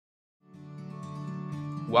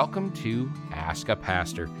Welcome to Ask a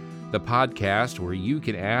Pastor, the podcast where you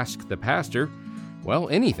can ask the pastor, well,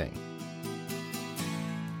 anything.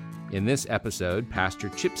 In this episode, Pastor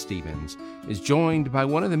Chip Stevens is joined by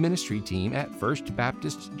one of the ministry team at First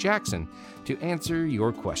Baptist Jackson to answer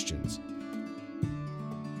your questions.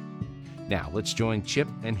 Now, let's join Chip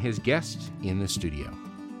and his guest in the studio.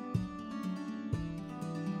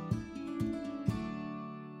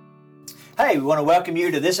 Hey, we want to welcome you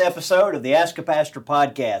to this episode of the Ask a Pastor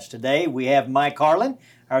podcast. Today we have Mike Harlan,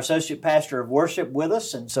 our Associate Pastor of Worship, with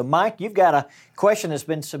us. And so, Mike, you've got a question that's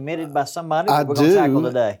been submitted by somebody that we're going to tackle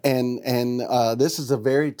today. And this is a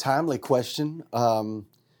very timely question.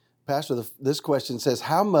 Pastor, this question says,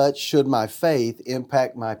 how much should my faith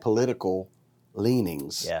impact my political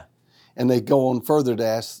leanings? Yeah. And they go on further to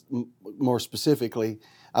ask more specifically,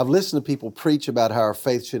 I've listened to people preach about how our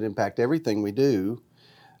faith should impact everything we do,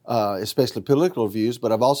 especially political views,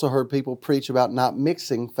 but I've also heard people preach about not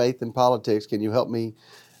mixing faith and politics. Can you help me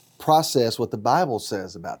process what the Bible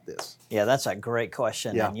says about this? Yeah, that's a great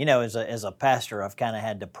question. Yeah. And, you know, as a pastor, I've kind of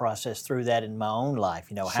had to process through that in my own life.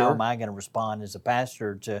 You know, how Sure. am I going to respond as a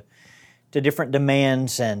pastor to different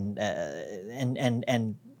demands and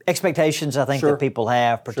expectations, I think, Sure. that people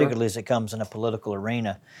have, particularly Sure. as it comes in a political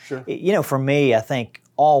arena. Sure. You know, for me, I think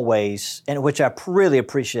always, and which I really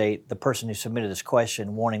appreciate the person who submitted this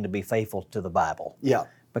question wanting to be faithful to the Bible. Yeah.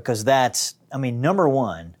 Because that's, I mean, number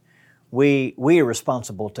one, we are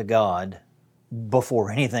responsible to God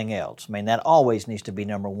before anything else. I mean, that always needs to be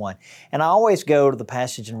number one. And I always go to the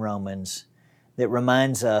passage in Romans that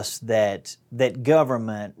reminds us that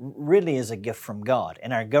government really is a gift from God.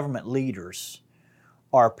 And our government leaders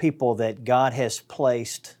are people that God has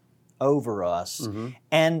placed over us. Mm-hmm.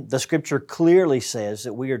 And the Scripture clearly says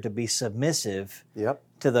that we are to be submissive Yep.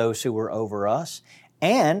 to those who are over us.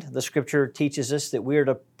 And the Scripture teaches us that we are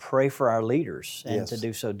to pray for our leaders and Yes. to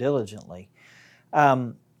do so diligently.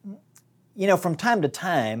 You know, from time to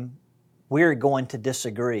time, we're going to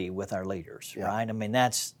disagree with our leaders, Yeah. right? I mean,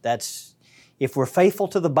 that's if we're faithful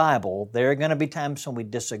to the Bible, there are going to be times when we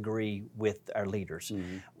disagree with our leaders.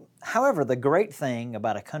 Mm-hmm. However, the great thing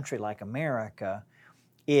about a country like America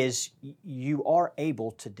is you are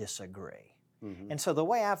able to disagree. Mm-hmm. And so the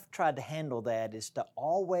way I've tried to handle that is to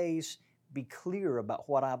always be clear about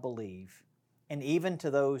what I believe, and even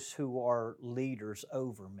to those who are leaders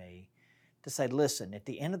over me, to say, listen, at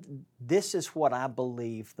the end of this is what I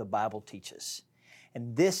believe the Bible teaches,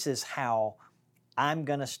 and this is how I'm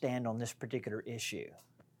going to stand on this particular issue.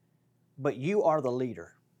 But you are the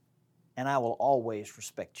leader, and I will always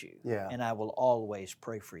respect you, and I will always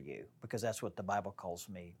pray for you, because that's what the Bible calls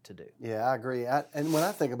me to do. Yeah, I agree. And when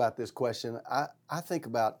I think about this question, I think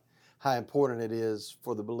about how important it is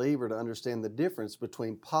for the believer to understand the difference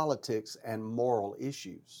between politics and moral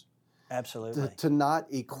issues. Absolutely. To not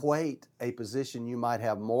equate a position you might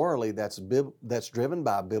have morally that's driven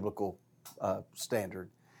by a biblical standard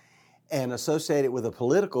and associate it with a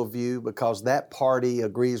political view because that party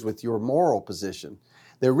agrees with your moral position.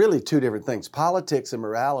 They're really two different things. Politics and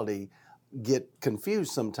morality get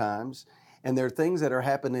confused sometimes, and there are things that are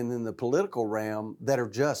happening in the political realm that are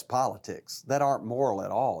just politics, that aren't moral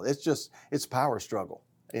at all. It's power struggle,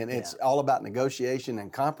 and it's all about negotiation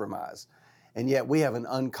and compromise. And yet we have an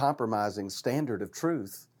uncompromising standard of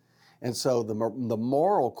truth. And so the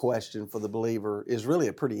moral question for the believer is really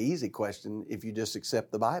a pretty easy question if you just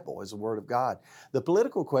accept the Bible as the Word of God. The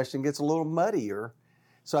political question gets a little muddier.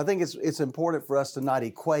 So I think it's important for us to not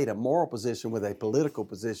equate a moral position with a political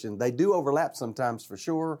position. They do overlap sometimes for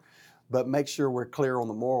sure, but make sure we're clear on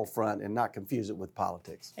the moral front and not confuse it with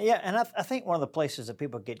politics. Yeah, and I think one of the places that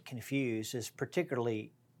people get confused is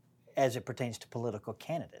particularly as it pertains to political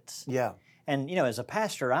candidates. Yeah. And, you know, as a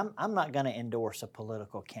pastor, I'm not going to endorse a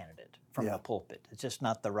political candidate from the pulpit. It's just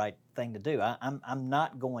not the right thing to do. I'm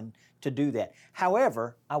not going to do that.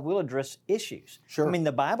 However, I will address issues. Sure. I mean,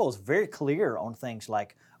 the Bible is very clear on things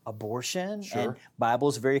like abortion, and Bible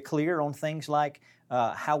is very clear on things like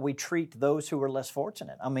how we treat those who are less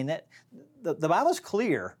fortunate. I mean, the Bible's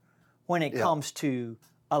clear when it comes to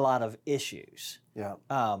a lot of issues. Yeah.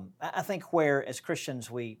 I think where, as Christians,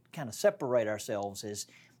 we kind of separate ourselves is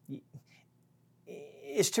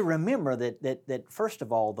to remember that first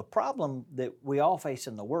of all, the problem that we all face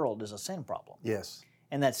in the world is a sin problem. Yes.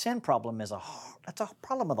 And that sin problem is that's a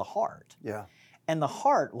problem of the heart. Yeah. And the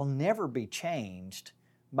heart will never be changed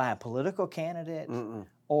by a political candidate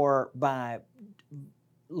or by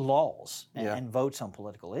laws and votes on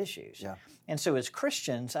political issues. Yeah. And so as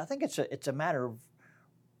Christians, I think it's a matter of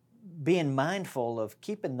being mindful of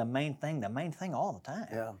keeping the main thing all the time.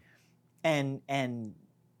 Yeah. And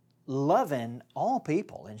loving all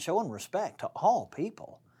people and showing respect to all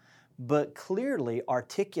people, but clearly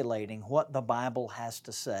articulating what the Bible has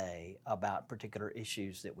to say about particular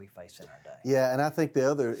issues that we face in our day. Yeah, and I think the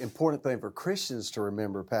other important thing for Christians to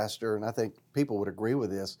remember, Pastor, and I think people would agree with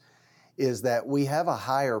this, is that we have a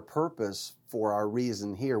higher purpose for our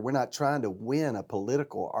reason here. We're not trying to win a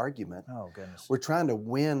political argument. Oh, goodness. We're trying to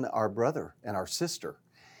win our brother and our sister.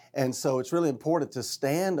 And so it's really important to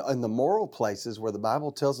stand in the moral places where the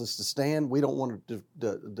Bible tells us to stand. We don't want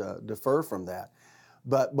to defer from that.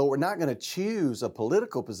 But we're not going to choose a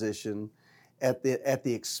political position at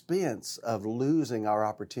the expense of losing our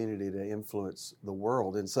opportunity to influence the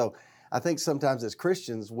world. And so I think sometimes as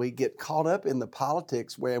Christians, we get caught up in the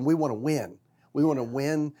politics and we want to win. We want to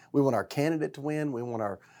win. We want our candidate to win. We want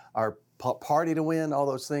our party to win, all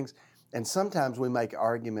those things. And sometimes we make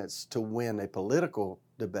arguments to win a political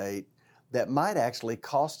debate that might actually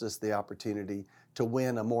cost us the opportunity to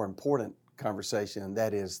win a more important conversation, and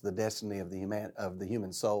that is the destiny of the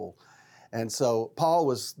human soul. And so Paul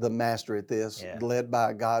was the master at this, led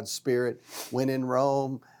by God's Spirit. When in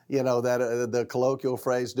Rome, that the colloquial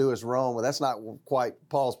phrase, do as Rome. Well, that's not quite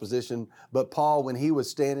Paul's position, but Paul, when he was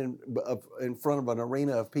standing in front of an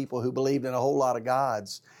arena of people who believed in a whole lot of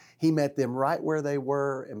gods, he met them right where they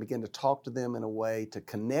were and began to talk to them in a way to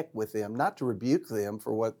connect with them, not to rebuke them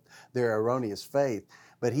for what their erroneous faith,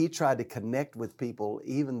 but he tried to connect with people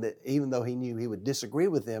even though he knew he would disagree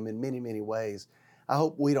with them in many, many ways. I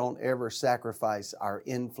hope we don't ever sacrifice our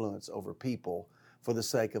influence over people for the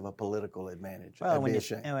sake of a political advantage. Well,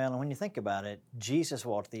 when you think about it, Jesus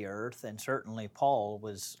walked the earth, and certainly Paul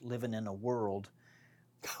was living in a world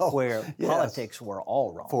where politics were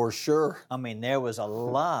all wrong. For sure. I mean, there was a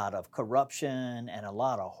lot of corruption and a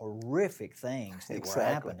lot of horrific things that were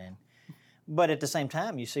happening. But at the same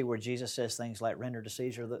time, you see where Jesus says things like, render to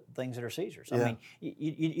Caesar the things that are Caesar's. I mean,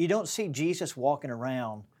 you don't see Jesus walking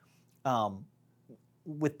around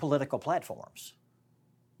with political platforms.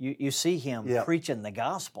 You see him preaching the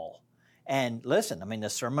gospel. And listen, I mean, the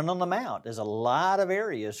Sermon on the Mount, there's a lot of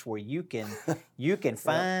areas where you can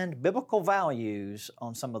find biblical values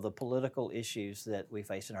on some of the political issues that we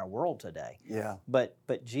face in our world today. Yeah. But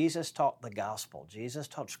Jesus taught the gospel. Jesus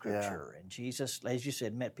taught Scripture. And Jesus, as you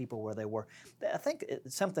said, met people where they were. I think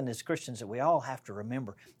it's something as Christians that we all have to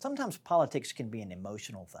remember. Sometimes politics can be an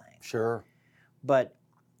emotional thing. Sure. But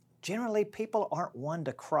generally, people aren't won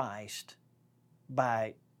to Christ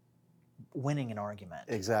by winning an argument.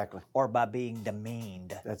 Exactly. Or by being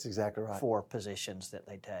demeaned. That's exactly right. For positions that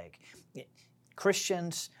they take.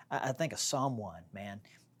 Christians, I think of Psalm 1, man.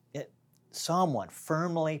 Psalm 1,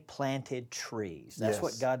 firmly planted trees. That's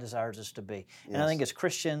what God desires us to be. And I think as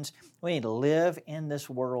Christians, we need to live in this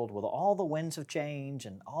world with all the winds of change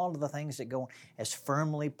and all of the things that go on as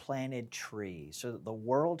firmly planted trees so that the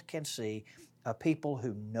world can see a people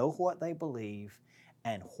who know what they believe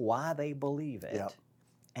and why they believe it. Yep.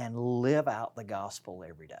 And live out the gospel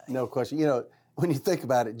every day. No question. When you think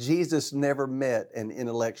about it, Jesus never met an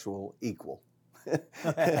intellectual equal.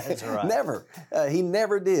 That's right. Never. He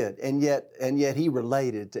never did. And yet he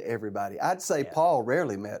related to everybody. I'd say Paul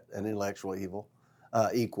rarely met an intellectual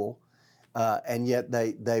equal. And yet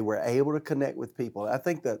they were able to connect with people. I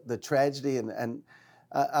think that the tragedy, and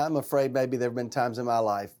I'm afraid maybe there have been times in my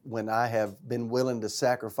life when I have been willing to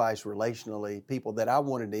sacrifice relationally people that I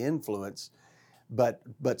wanted to influence, but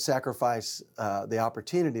sacrifice the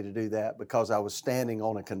opportunity to do that because I was standing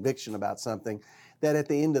on a conviction about something that at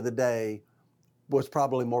the end of the day was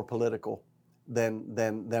probably more political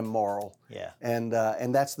than moral. Yeah. And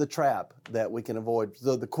that's the trap that we can avoid.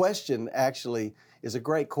 So the question actually is a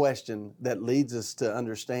great question that leads us to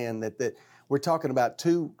understand that we're talking about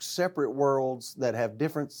two separate worlds that have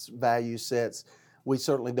different value sets. We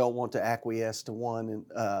certainly don't want to acquiesce to one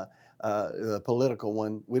the political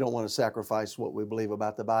one. We don't want to sacrifice what we believe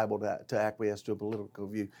about the Bible to acquiesce to a political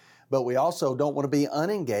view. But we also don't want to be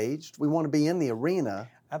unengaged. We want to be in the arena.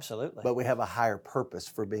 Absolutely. But we have a higher purpose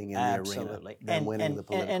for being in the arena than winning the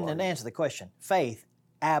political And to answer the question, faith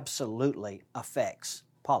absolutely affects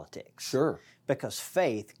politics. Sure. Because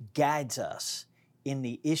faith guides us in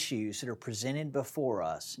the issues that are presented before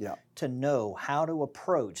us to know how to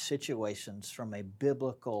approach situations from a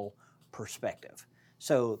biblical perspective.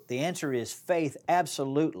 So the answer is faith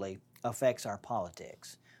absolutely affects our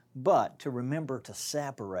politics. But to remember to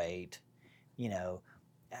separate,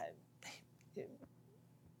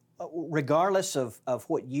 regardless of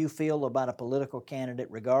what you feel about a political candidate,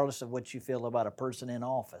 regardless of what you feel about a person in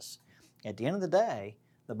office, at the end of the day,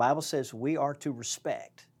 the Bible says we are to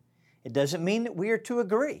respect. It doesn't mean that we are to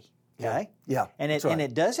agree, okay? Yeah. And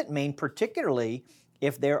it doesn't mean particularly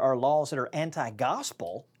if there are laws that are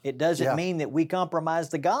anti-gospel It doesn't mean that we compromise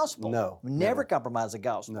the gospel. No, We never compromise the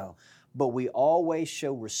gospel. No. But we always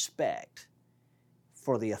show respect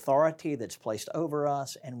for the authority that's placed over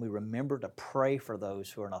us, and we remember to pray for those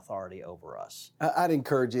who are in authority over us. I'd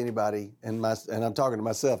encourage anybody, and I'm talking to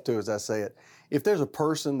myself too as I say it, if there's a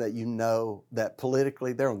person that you know that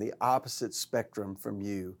politically they're on the opposite spectrum from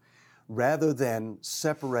you, rather than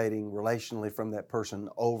separating relationally from that person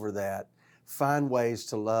over that, find ways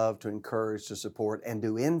to love, to encourage, to support, and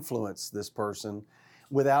to influence this person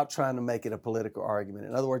without trying to make it a political argument.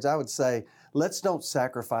 In other words, I would say, let's don't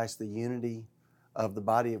sacrifice the unity of the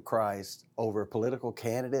body of Christ over a political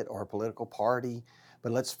candidate or a political party,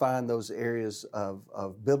 but let's find those areas of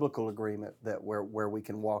biblical agreement that where we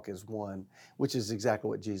can walk as one, which is exactly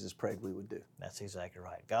what Jesus prayed we would do. That's exactly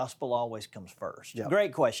right. Gospel always comes first. Yep.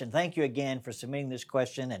 Great question. Thank you again for submitting this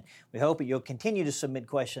question, and we hope that you'll continue to submit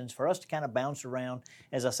questions for us to kind of bounce around.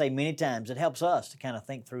 As I say many times, it helps us to kind of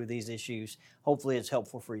think through these issues. Hopefully it's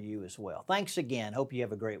helpful for you as well. Thanks again. Hope you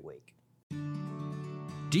have a great week.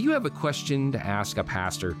 Do you have a question to ask a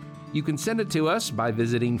pastor? You can send it to us by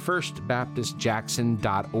visiting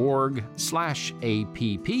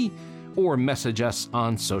firstbaptistjackson.org/APP or message us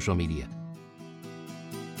on social media.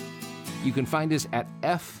 You can find us at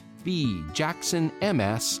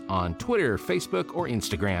FBJacksonMS on Twitter, Facebook, or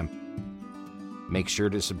Instagram. Make sure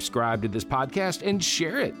to subscribe to this podcast and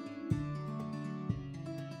share it.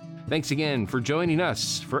 Thanks again for joining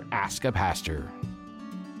us for Ask a Pastor.